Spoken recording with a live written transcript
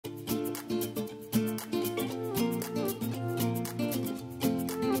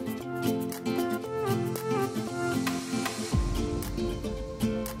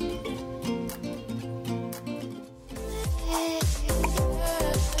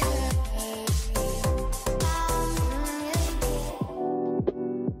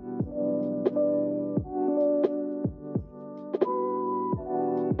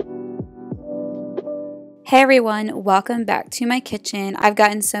Hey everyone, welcome back to my kitchen. I've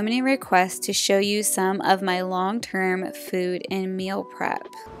gotten so many requests to show you some of my long-term food and meal prep.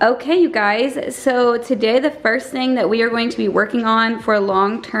 Okay, you guys, so today the first thing that we are going to be working on for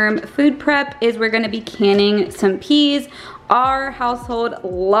long-term food prep is we're going to be canning some peas. Our household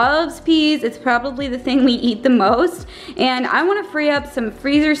loves peas. It's probably the thing we eat the most. And I want to free up some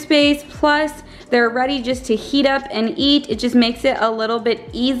freezer space, plus they're ready just to heat up and eat. It just makes it a little bit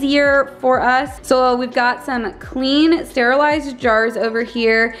easier for us. So we've got some clean, sterilized jars over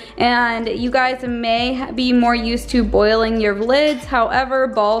here, and you guys may be more used to boiling your lids. However,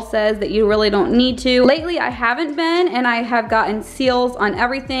 Ball says that you really don't need to. Lately, I haven't been, and I have gotten seals on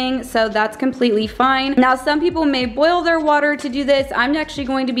everything, so that's completely fine. Now, some people may boil their water to do this. I'm actually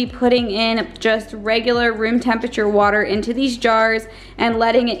going to be putting in just regular room temperature water into these jars and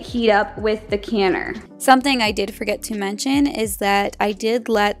letting it heat up with the canner. Something I did forget to mention is that I did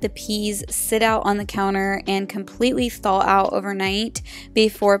let the peas sit out on the counter and completely thaw out overnight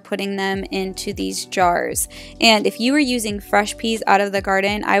before putting them into these jars. And if you were using fresh peas out of the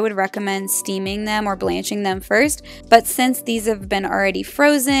garden, I would recommend steaming them or blanching them first. But since these have been already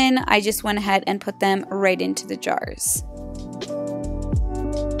frozen, I just went ahead and put them right into the jars.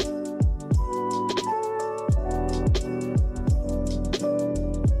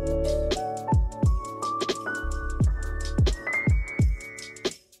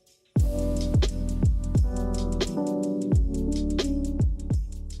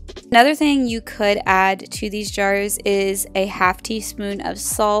 Another thing you could add to these jars is a half teaspoon of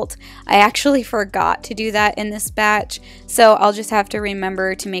salt. I actually forgot to do that in this batch, so I'll just have to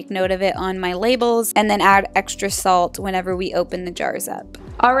remember to make note of it on my labels and then add extra salt whenever we open the jars up.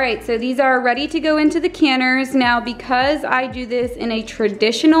 Alright, so these are ready to go into the canners. Now, because I do this in a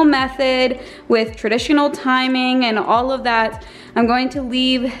traditional method with traditional timing and all of that, I'm going to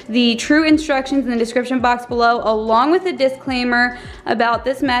leave the true instructions in the description box below along with a disclaimer about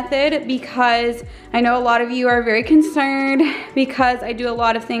this method, because I know a lot of you are very concerned because I do a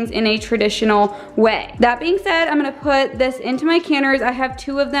lot of things in a traditional way. That being said, I'm going to put this into my canners. I have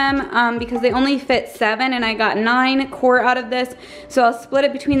 2 of them because they only fit 7 and I got 9 core out of this. So I'll split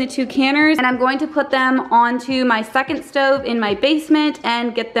it between the 2 canners, and I'm going to put them onto my second stove in my basement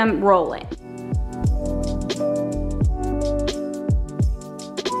and get them rolling.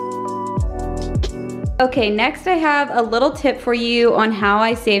 Okay, next I have a little tip for you on how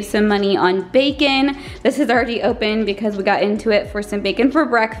I save some money on bacon. This is already open because we got into it for some bacon for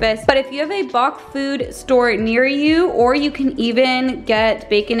breakfast. But if you have a bulk food store near you, or you can even get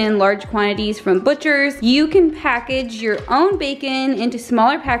bacon in large quantities from butchers, you can package your own bacon into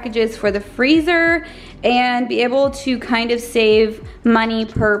smaller packages for the freezer and be able to kind of save money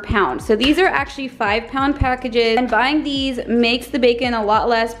per pound. So these are actually 5-pound packages, and buying these makes the bacon a lot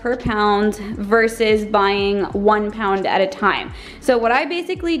less per pound versus buying 1 pound at a time. So what I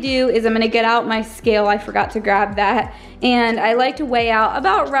basically do is I'm gonna get out my scale, I forgot to grab that, and I like to weigh out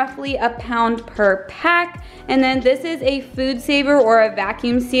about roughly a pound per pack. And then this is a food saver or a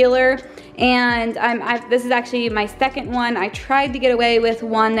vacuum sealer. And this is actually my second one. I tried to get away with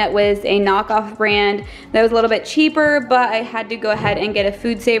one that was a knockoff brand that was a little bit cheaper, but I had to go ahead and get a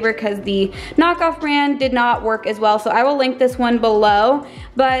food saver because the knockoff brand did not work as well. So I will link this one below.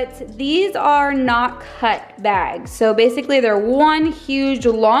 But these are not cut bags. So basically they're one huge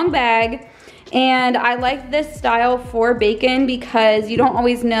long bag. And I like this style for bacon because you don't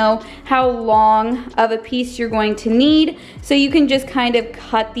always know how long of a piece you're going to need. So you can just kind of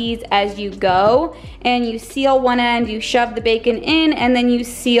cut these as you go, and you seal one end, you shove the bacon in, and then you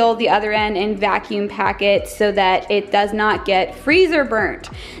seal the other end and vacuum pack it so that it does not get freezer burnt.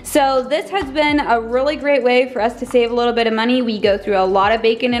 So this has been a really great way for us to save a little bit of money. We go through a lot of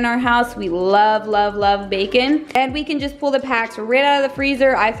bacon in our house. We love, love, love bacon. And we can just pull the packs right out of the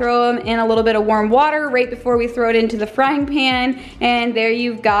freezer. I throw them in a little bit of warm water right before we throw it into the frying pan, and there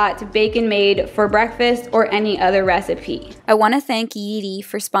you've got bacon made for breakfast or any other recipe. I want to thank Yeedi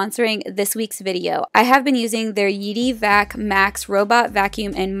for sponsoring this week's video. I have been using their Yeedi Vac Max Robot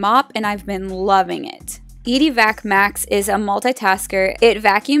Vacuum and Mop, and I've been loving it. Yeedi Vac Max is a multitasker. It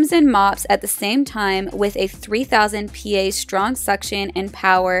vacuums and mops at the same time with a 3000 PA strong suction and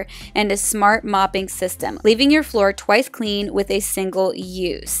power and a smart mopping system, leaving your floor twice clean with a single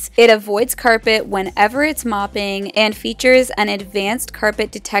use. It avoids carpet whenever it's mopping and features an advanced carpet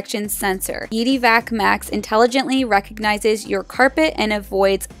detection sensor. Yeedi Vac Max intelligently recognizes your carpet and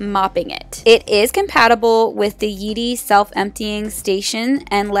avoids mopping it. It is compatible with the Yeedi self-emptying station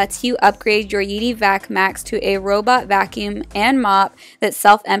and lets you upgrade your Yeedi Vac Max snacks to a robot vacuum and mop that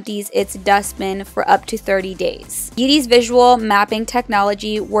self-empties its dustbin for up to 30 days. Yeedi's visual mapping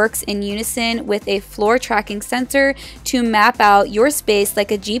technology works in unison with a floor tracking sensor to map out your space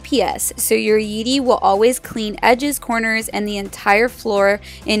like a GPS, so your Yeedi will always clean edges, corners, and the entire floor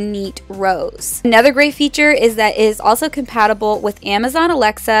in neat rows. Another great feature is that it is also compatible with Amazon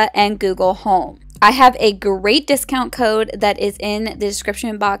Alexa and Google Home. I have a great discount code that is in the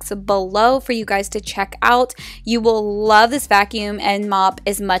description box below for you guys to check out. You will love this vacuum and mop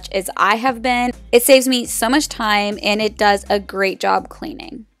as much as I have been. It saves me so much time and it does a great job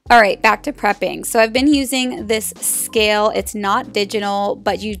cleaning. Alright, back to prepping. So I've been using this scale. It's not digital,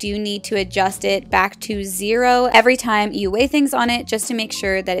 but you do need to adjust it back to 0 every time you weigh things on it just to make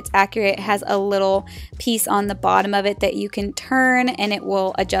sure that it's accurate. It has a little piece on the bottom of it that you can turn and it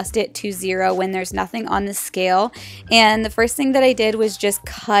will adjust it to 0 when there's nothing on the scale. And the first thing that I did was just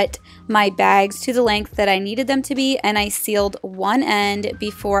cut my bags to the length that I needed them to be, and I sealed one end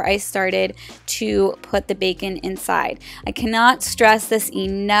before I started to put the bacon inside. I cannot stress this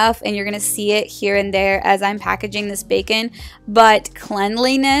enough, and you're gonna see it here and there as I'm packaging this bacon, but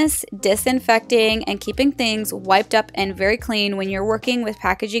cleanliness, disinfecting, and keeping things wiped up and very clean when you're working with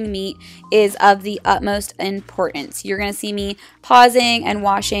packaging meat is of the utmost importance. You're gonna see me pausing and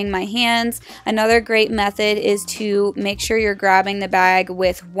washing my hands. Another great method is to make sure you're grabbing the bag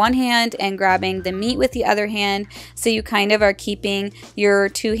with one hand and grabbing the meat with the other hand, so you kind of are keeping your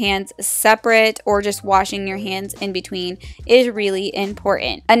two hands separate, or just washing your hands in between is really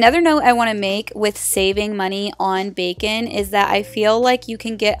important. Another note I want to make with saving money on bacon is that I feel like you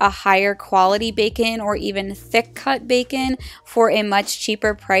can get a higher quality bacon or even thick cut bacon for a much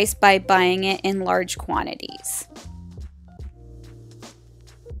cheaper price by buying it in large quantities.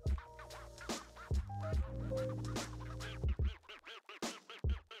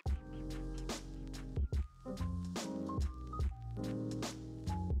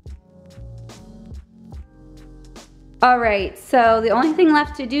 Alright, so the only thing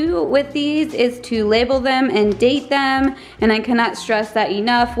left to do with these is to label them and date them, and I cannot stress that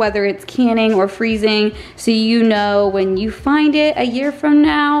enough, whether it's canning or freezing, so you know when you find it a year from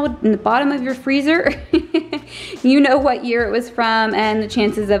now in the bottom of your freezer, you know what year it was from and the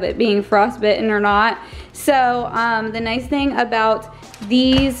chances of it being frostbitten or not. So the nice thing about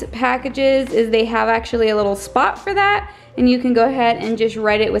these packages is they have actually a little spot for that, and you can go ahead and just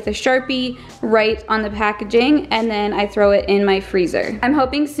write it with a Sharpie right on the packaging, and then I throw it in my freezer. I'm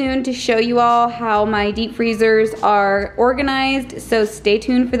hoping soon to show you all how my deep freezers are organized, so stay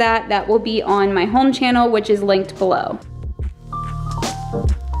tuned for that. That will be on my home channel, which is linked below.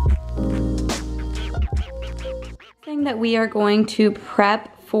 Thing that we are going to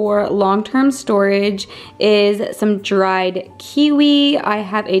prep for long-term storage is some dried kiwi. I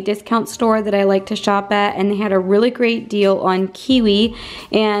have a discount store that I like to shop at, and they had a really great deal on kiwi,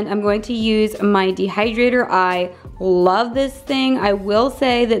 and I'm going to use my dehydrator. I love this thing. I will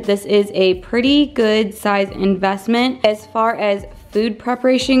say that this is a pretty good size investment as far as food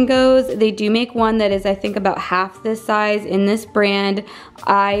preparation goes. They do make one that is, I think, about half this size in this brand.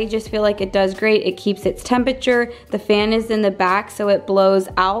 I just feel like it does great. It keeps its temperature. The fan is in the back, so it blows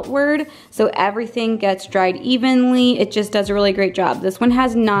outward, so everything gets dried evenly. It just does a really great job. This one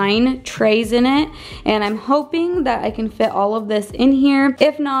has 9 trays in it, and I'm hoping that I can fit all of this in here.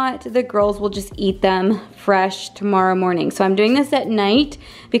 If not, the girls will just eat them fresh tomorrow morning. So I'm doing this at night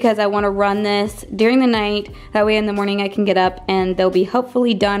because I want to run this during the night. That way in the morning I can get up and they'll be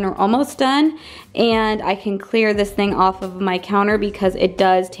hopefully done or almost done, and I can clear this thing off of my counter because it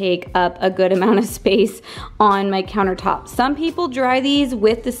does take up a good amount of space on my countertop. Some people dry these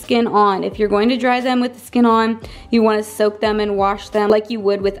with the skin on. If you're going to dry them with the skin on, you want to soak them and wash them like you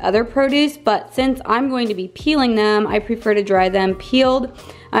would with other produce, but since I'm going to be peeling them, I prefer to dry them peeled.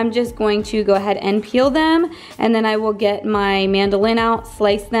 I'm just going to go ahead and peel them, and then I will get my mandolin out,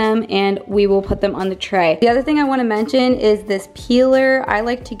 slice them, and we will put them on the tray. The other thing I want to mention is this peeler. I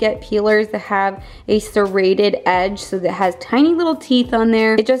like to get peelers that have a serrated edge, so that has tiny little teeth on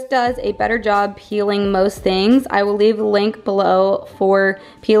there. It just does a better job peeling most things. I will leave a link below for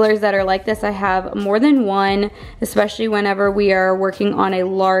peelers that are like this. I have more than one, especially whenever we are working on a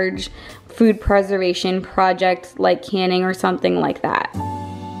large food preservation project like canning or something like that.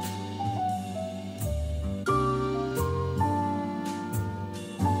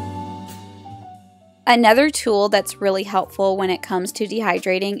 Another tool that's really helpful when it comes to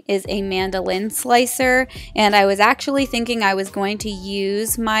dehydrating is a mandolin slicer, and I was actually thinking I was going to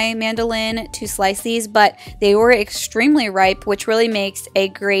use my mandolin to slice these, but they were extremely ripe, which really makes a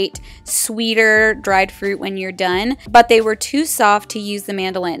great sweeter dried fruit when you're done, but they were too soft to use the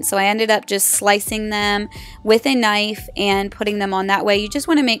mandolin, so I ended up just slicing them with a knife and putting them on that way. You just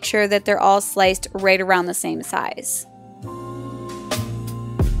want to make sure that they're all sliced right around the same size.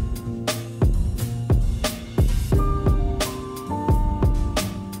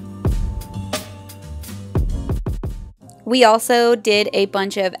 We also did a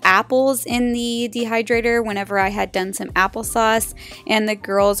bunch of apples in the dehydrator whenever I had done some applesauce, and the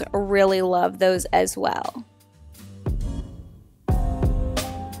girls really love those as well.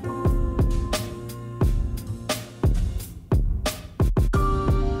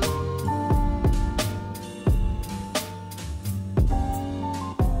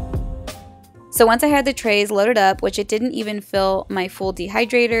 So once I had the trays loaded up, which it didn't even fill my full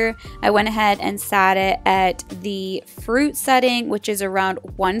dehydrator, I went ahead and sat it at the fruit setting, which is around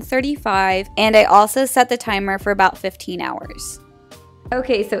 135, and I also set the timer for about 15 hours.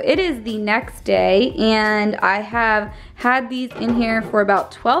 Okay, so it is the next day, and I have had these in here for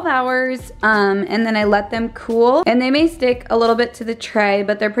about 12 hours, and then I let them cool, and they may stick a little bit to the tray,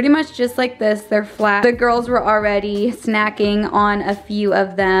 but they're pretty much just like this. They're flat. The girls were already snacking on a few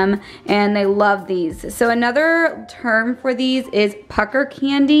of them, and they love these. So another term for these is pucker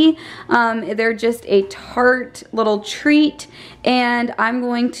candy. They're just a tart little treat, and I'm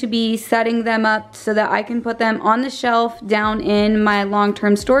going to be setting them up so that I can put them on the shelf down in my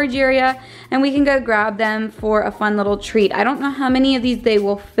long-term storage area, and we can go grab them for a fun little treat. I don't know how many of these they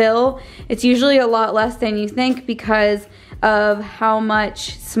will fill. It's usually a lot less than you think because of how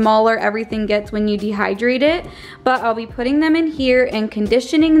much smaller everything gets when you dehydrate it, but I'll be putting them in here and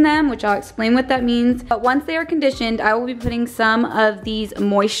conditioning them, which I'll explain what that means. But once they are conditioned, I will be putting some of these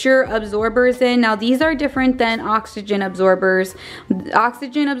moisture absorbers in. Now these are different than oxygen absorbers.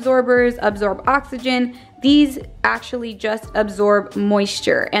 Oxygen absorbers absorb oxygen. These actually just absorb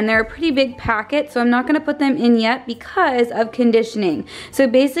moisture, and they're a pretty big packet, so I'm not gonna put them in yet because of conditioning. So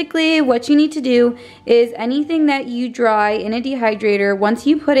basically what you need to do is anything that you dry in a dehydrator, once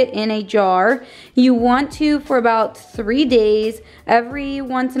you put it in a jar, you want to, for about 3 days, every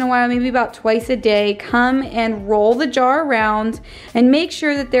once in a while, maybe about twice a day, come and roll the jar around and make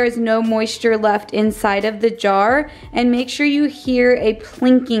sure that there is no moisture left inside of the jar, and make sure you hear a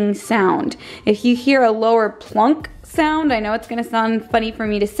plinking sound. If you hear a lower plunk sound, I know it's gonna sound funny for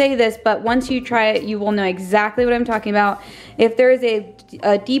me to say this, but once you try it, you will know exactly what I'm talking about. If there is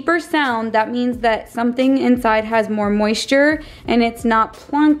a deeper sound, that means that something inside has more moisture and it's not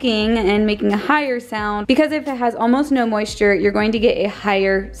plunking and making a higher sound, because if it has almost no moisture, you're going to get a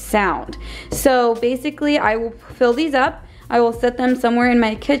higher sound. So basically, I will fill these up. I will set them somewhere in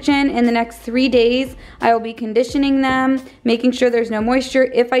my kitchen. In the next 3 days, I will be conditioning them, making sure there's no moisture.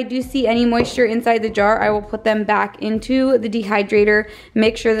 If I do see any moisture inside the jar, I will put them back into the dehydrator,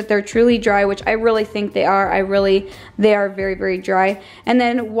 make sure that they're truly dry, which I really think they are. They are very, very dry. And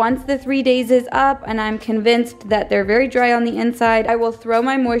then once the 3 days is up and I'm convinced that they're very dry on the inside, I will throw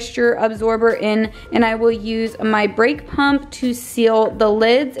my moisture absorber in, and I will use my brake pump to seal the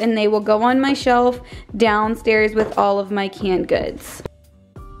lids, and they will go on my shelf downstairs with all of my canned goods.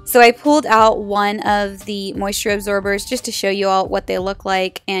 So I pulled out one of the moisture absorbers just to show you all what they look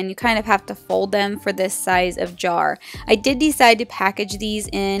like, and you kind of have to fold them for this size of jar. I did decide to package these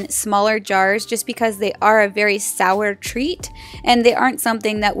in smaller jars just because they are a very sour treat and they aren't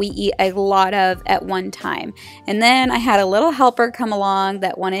something that we eat a lot of at one time. And then I had a little helper come along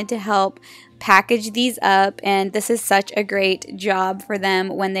that wanted to help package these up, and this is such a great job for them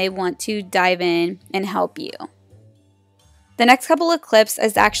when they want to dive in and help you. The next couple of clips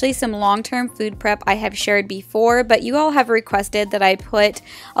is actually some long-term food prep I have shared before, but you all have requested that I put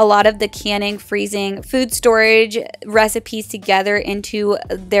a lot of the canning, freezing, food storage recipes together into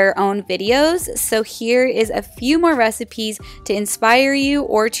their own videos. So here is a few more recipes to inspire you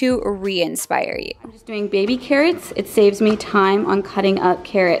or to re-inspire you. I'm just doing baby carrots. It saves me time on cutting up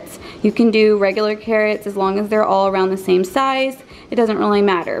carrots. You can do regular carrots as long as they're all around the same size. It doesn't really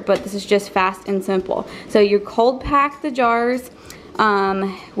matter, but this is just fast and simple. So you cold pack the jars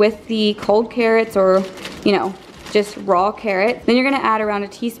with the cold carrots, or just raw carrot. Then you're gonna add around a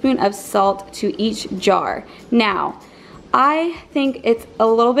teaspoon of salt to each jar. Now, I think it's a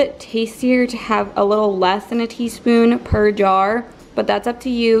little bit tastier to have a little less than a teaspoon per jar, but that's up to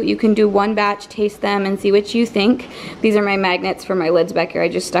you. You can do one batch, taste them, and see what you think. These are my magnets for my lids back here. I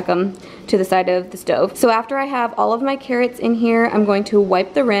just stuck them to the side of the stove. So after I have all of my carrots in here, I'm going to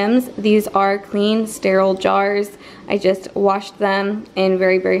wipe the rims. These are clean, sterile jars. I just washed them in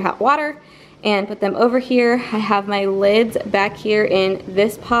very, very hot water and put them over here. I have my lids back here in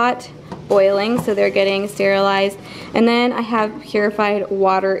this pot boiling, so they're getting sterilized. And then I have purified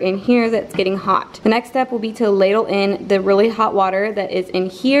water in here that's getting hot. The next step will be to ladle in the really hot water that is in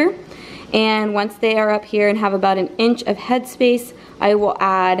here. And once they are up here and have about an inch of headspace, I will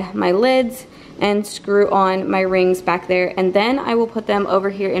add my lids and screw on my rings back there. And then I will put them over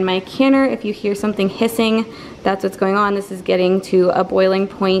here in my canner. If you hear something hissing, that's what's going on. This is getting to a boiling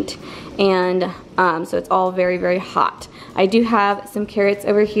point, and so it's all very, very hot. I do have some carrots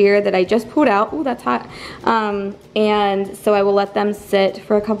over here that I just pulled out. Oh, that's hot. And so I will let them sit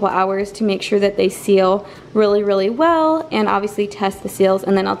for a couple hours to make sure that they seal really, really well, and obviously test the seals,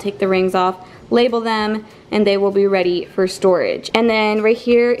 and then I'll take the rings off, label them, and they will be ready for storage. And then right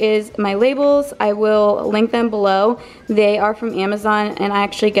here is my labels. I will link them below. They are from Amazon, and I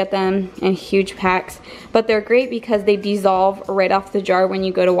actually get them in huge packs, but they're great because they dissolve right off the jar when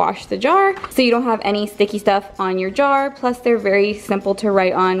you go to wash the jar, so you don't have any sticky stuff on your jar. Plus they're very simple to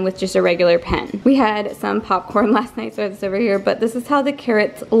write on with just a regular pen. We had some popcorn last night, so I have this over here, but this is how the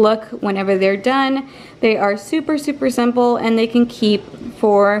carrots look whenever they're done. They are super, super simple, and they can keep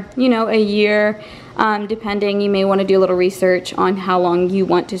for, you know, a year. Depending, you may want to do a little research on how long you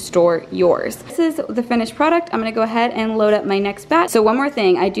want to store yours. This is the finished product. I'm going to go ahead and load up my next batch. So one more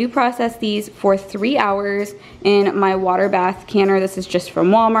thing, I do process these for 3 hours in my water bath canner. This is just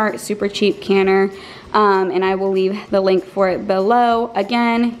from Walmart, super cheap canner. And I will leave the link for it below.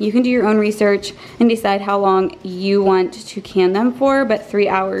 Again, you can do your own research and decide how long you want to can them for, but 3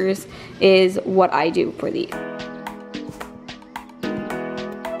 hours is what I do for these.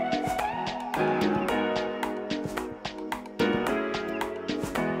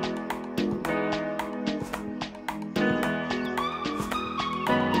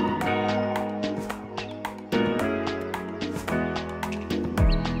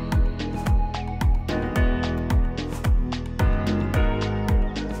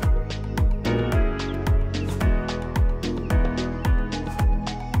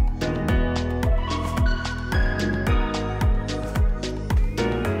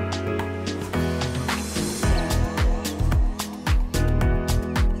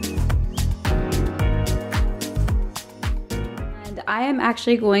 I am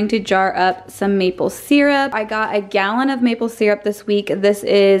actually going to jar up some maple syrup. I got a gallon of maple syrup this week. This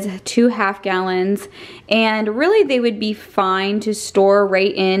is 2 half gallons, and really they would be fine to store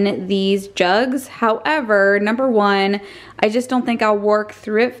right in these jugs. However, number one, I just don't think I'll work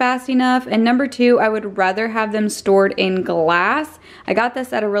through it fast enough, and number two, I would rather have them stored in glass. I got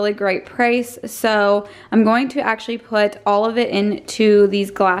this at a really great price, so I'm going to actually put all of it into these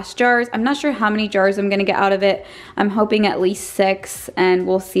glass jars. I'm not sure how many jars I'm gonna get out of it. I'm hoping at least 6, and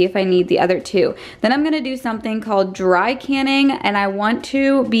we'll see if I need the other 2. Then I'm gonna do something called dry canning, and I want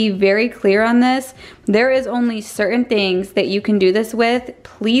to be very clear on this. There is only certain things that you can do this with.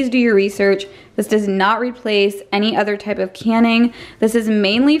 Please do your research. This does not replace any other type of canning. This is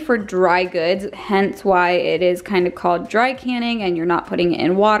mainly for dry goods, hence why it is kind of called dry canning, and you're not putting it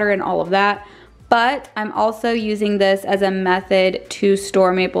in water and all of that. But I'm also using this as a method to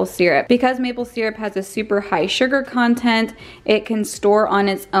store maple syrup. Because maple syrup has a super high sugar content, it can store on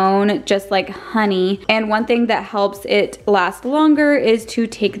its own just like honey. And one thing that helps it last longer is to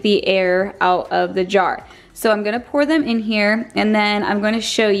take the air out of the jar. So I'm gonna pour them in here, and then I'm gonna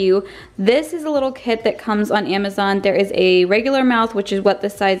show you. This is a little kit that comes on Amazon. There is a regular mouth, which is what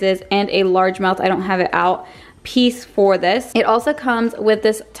this size is, and a large mouth, I don't have it out, piece for this. It also comes with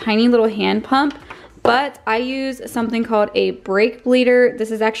this tiny little hand pump, but I use something called a brake bleeder. This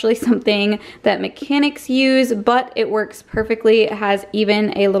is actually something that mechanics use, but it works perfectly. It has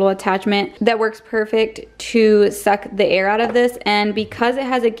even a little attachment that works perfect to suck the air out of this, and because it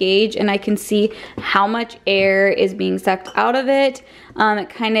has a gauge and I can see how much air is being sucked out of it, it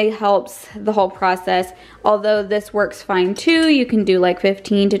kind of helps the whole process. Although this works fine too, you can do like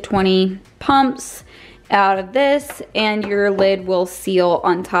 15 to 20 pumps out of this, and your lid will seal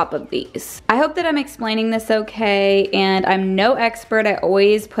on top of these. I hope that I'm explaining this okay, and I'm no expert. I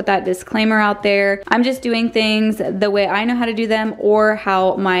always put that disclaimer out there. I'm just doing things the way I know how to do them, or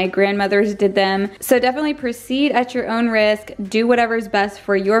how my grandmothers did them. So definitely proceed at your own risk. Do whatever's best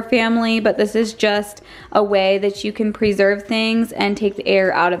for your family, but this is just a way that you can preserve things and take the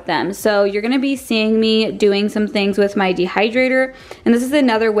air out of them. So you're gonna be seeing me doing some things with my dehydrator, and this is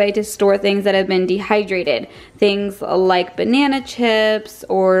another way to store things that have been dehydrated. dehydrated. Things like banana chips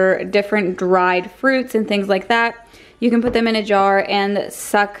or different dried fruits and things like that. You can put them in a jar and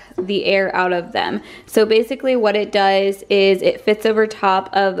suck the air out of them. So basically what it does is it fits over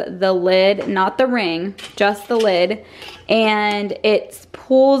top of the lid, not the ring, just the lid, and it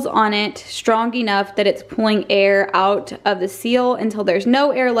pulls on it strong enough that it's pulling air out of the seal until there's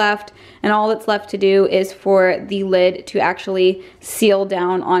no air left, and all that's left to do is for the lid to actually seal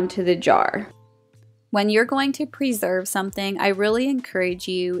down onto the jar. When you're going to preserve something, I really encourage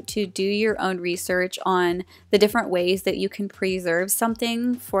you to do your own research on the different ways that you can preserve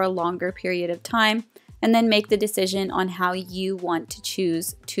something for a longer period of time, and then make the decision on how you want to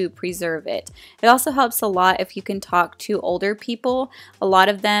choose to preserve it. It also helps a lot if you can talk to older people. A lot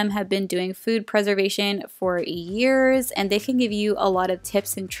of them have been doing food preservation for years, and they can give you a lot of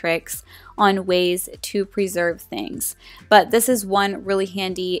tips and tricks on ways to preserve things. But this is one really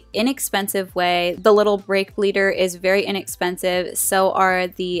handy, inexpensive way. The little brake bleeder is very inexpensive, so are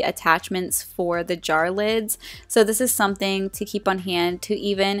the attachments for the jar lids. So this is something to keep on hand to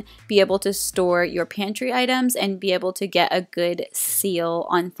even be able to store your pantry items and be able to get a good seal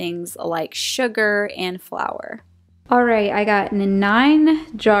on things like sugar and flour. Alright, I got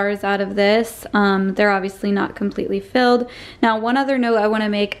 9 jars out of this. They're obviously not completely filled. Now, one other note I want to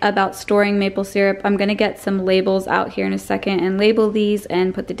make about storing maple syrup. I'm going to get some labels out here in a second and label these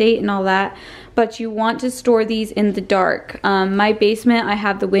and put the date and all that. But you want to store these in the dark. My basement, I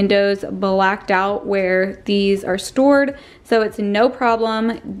have the windows blacked out where these are stored, so it's no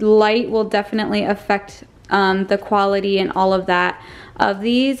problem. Light will definitely affect the quality and all of that of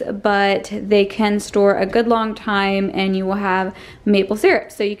these, but they can store a good long time and you will have maple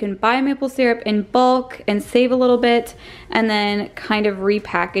syrup. So you can buy maple syrup in bulk and save a little bit and then kind of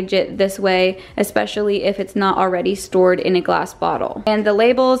repackage it this way, especially if it's not already stored in a glass bottle. And the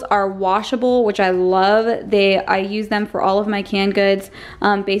labels are washable, which I love. I use them for all of my canned goods.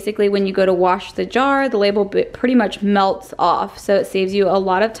 Basically, when you go to wash the jar, the label pretty much melts off, so it saves you a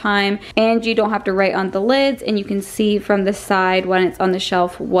lot of time and you don't have to write on the lids, and you can see from the side when it's on the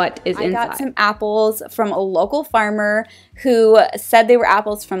shelf what is inside. I got some apples from a local farmer who said they were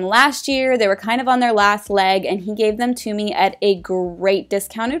apples from last year. They were kind of on their last leg, and he gave them to me at a great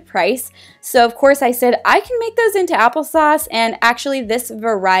discounted price. So of course I said I can make those into applesauce, and actually this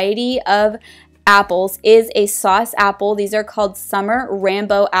variety of apples is a sauce apple. These are called Summer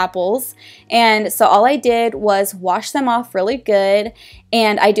Rambo apples. And so all I did was wash them off really good.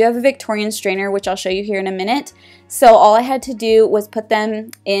 And I do have a Victorian strainer, which I'll show you here in a minute. So all I had to do was put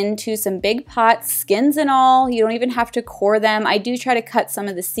them into some big pots, skins and all. You don't even have to core them. I do try to cut some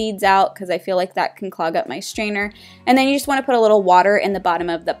of the seeds out because I feel like that can clog up my strainer. And then you just want to put a little water in the bottom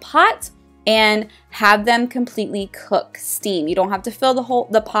of the pot and have them completely cook, steam. You don't have to fill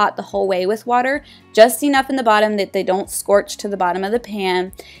the pot the whole way with water, just enough in the bottom that they don't scorch to the bottom of the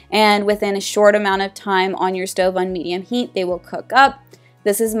pan. And within a short amount of time on your stove on medium heat, they will cook up.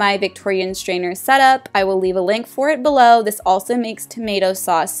 This is my Victorian strainer setup. I will leave a link for it below. This also makes tomato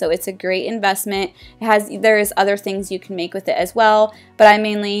sauce, so it's a great investment. There's other things you can make with it as well, but I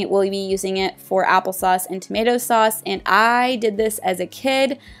mainly will be using it for applesauce and tomato sauce, and I did this as a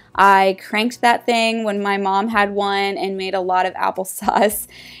kid. I cranked that thing when my mom had one and made a lot of applesauce.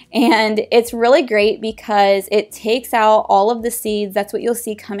 And it's really great because it takes out all of the seeds. That's what you'll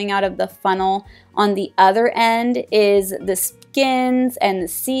see coming out of the funnel. On the other end is the skins and the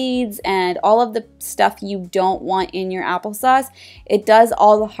seeds and all of the stuff you don't want in your applesauce. It does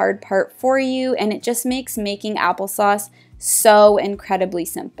all the hard part for you, and it just makes making applesauce so incredibly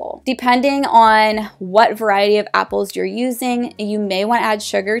simple. Depending on what variety of apples you're using, you may want to add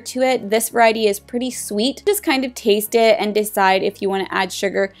sugar to it. This variety is pretty sweet. Just kind of taste it and decide if you want to add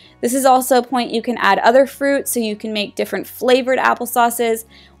sugar. This is also a point you can add other fruit, so you can make different flavored applesauces,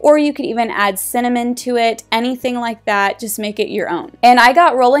 or you could even add cinnamon to it, anything like that, just make it your own. And I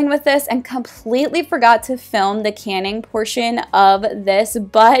got rolling with this and completely forgot to film the canning portion of this,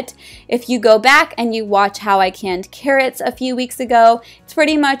 but if you go back and you watch how I canned carrots a few weeks ago, it's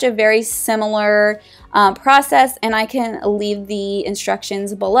pretty much a very similar process, and I can leave the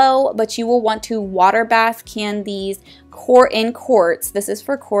instructions below, but you will want to water bath can these in quarts, this is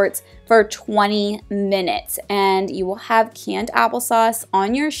for quarts, for 20 minutes, and you will have canned applesauce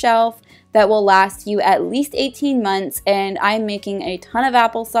on your shelf that will last you at least 18 months. And I'm making a ton of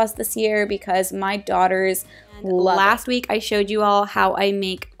applesauce this year because my daughters last week I showed you all how I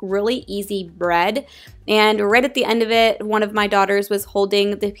make really easy bread. And right at the end of it, one of my daughters was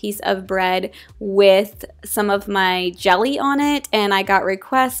holding the piece of bread with some of my jelly on it, and I got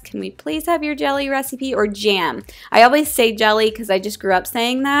requests, can we please have your jelly recipe or jam? I always say jelly because I just grew up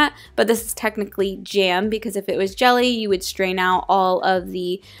saying that, but this is technically jam because if it was jelly, you would strain out all of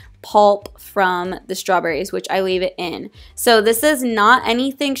the pulp from the strawberries, which I leave it in. So this is not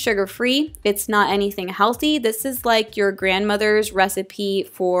anything sugar-free. It's not anything healthy. This is like your grandmother's recipe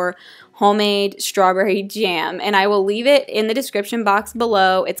for homemade strawberry jam, and I will leave it in the description box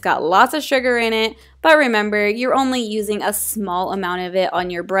below. It's got lots of sugar in it, but remember, you're only using a small amount of it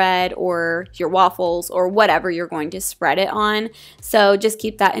on your bread or your waffles or whatever you're going to spread it on. So just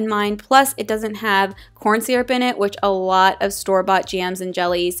keep that in mind. Plus, it doesn't have corn syrup in it, which a lot of store-bought jams and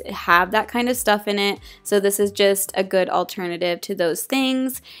jellies have that kind of stuff in it. So this is just a good alternative to those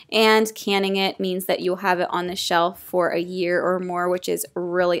things. And canning it means that you'll have it on the shelf for a year or more, which is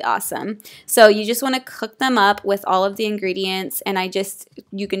really awesome. So you just want to cook them up with all of the ingredients, and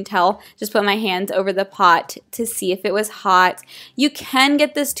you can tell, just put my hands over the pot to see if it was hot. You can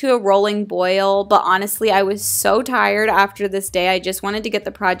get this to a rolling boil, but honestly, I was so tired after this day. I just wanted to get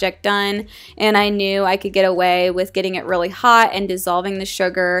the project done, and I knew I could get away with getting it really hot and dissolving the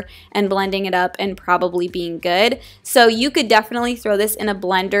sugar and blending it up and probably being good. So you could definitely throw this in a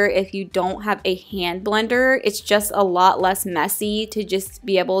blender if you don't have a hand blender. It's just a lot less messy to just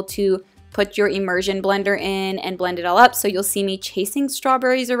be able to put your immersion blender in and blend it all up. So you'll see me chasing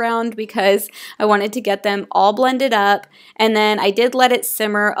strawberries around because I wanted to get them all blended up. And then I did let it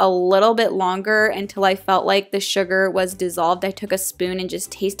simmer a little bit longer until I felt like the sugar was dissolved. I took a spoon and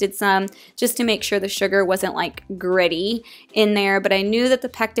just tasted some just to make sure the sugar wasn't like gritty in there, but I knew that the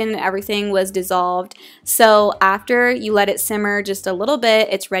pectin and everything was dissolved. So after you let it simmer just a little bit,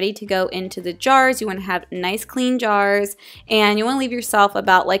 it's ready to go into the jars. You want to have nice clean jars, and you want to leave yourself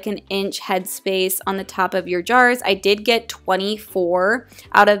about like an inch headspace on the top of your jars. I did get 24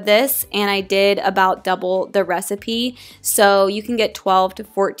 out of this, and I did about double the recipe. So you can get 12 to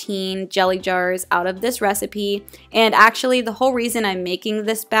 14 jelly jars out of this recipe. And actually, the whole reason I'm making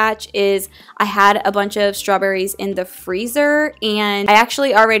this batch is I had a bunch of strawberries in the freezer, and I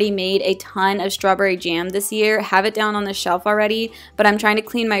actually already made a ton of strawberry jam this year. Have it down on the shelf already, but I'm trying to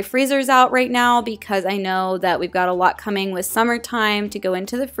clean my freezers out right now because I know that we've got a lot coming with summertime to go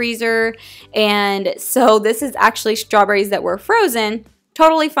into the freezer. And so this is actually strawberries that were frozen.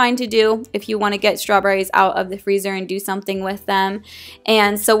 Totally fine to do if you want to get strawberries out of the freezer and do something with them.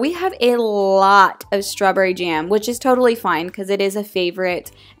 And so we have a lot of strawberry jam, which is totally fine because it is a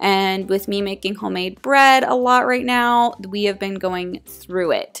favorite. And with me making homemade bread a lot right now, we have been going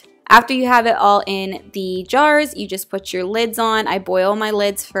through it. After you have it all in the jars, you just put your lids on. I boil my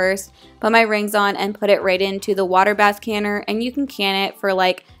lids first, put my rings on, and put it right into the water bath canner, and you can can it for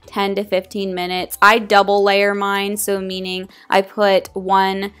like 10 to 15 minutes. I double layer mine, so meaning I put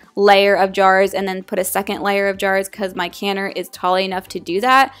one layer of jars and then put a second layer of jars because my canner is tall enough to do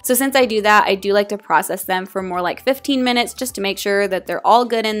that. So since I do that, I do like to process them for more like 15 minutes just to make sure that they're all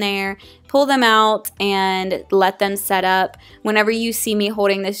good in there. Pull them out and let them set up. Whenever you see me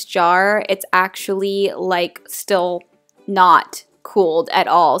holding this jar, it's actually like still not cooled at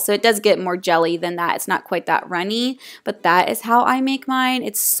all. So it does get more jelly than that. It's not quite that runny, but that is how I make mine.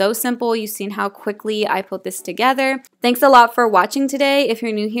 It's so simple. You've seen how quickly I put this together. Thanks a lot for watching today. If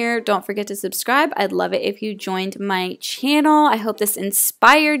you're new here, don't forget to subscribe. I'd love it if you joined my channel. I hope this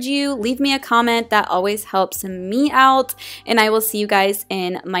inspired you. Leave me a comment. That always helps me out, and I will see you guys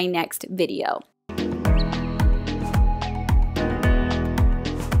in my next video.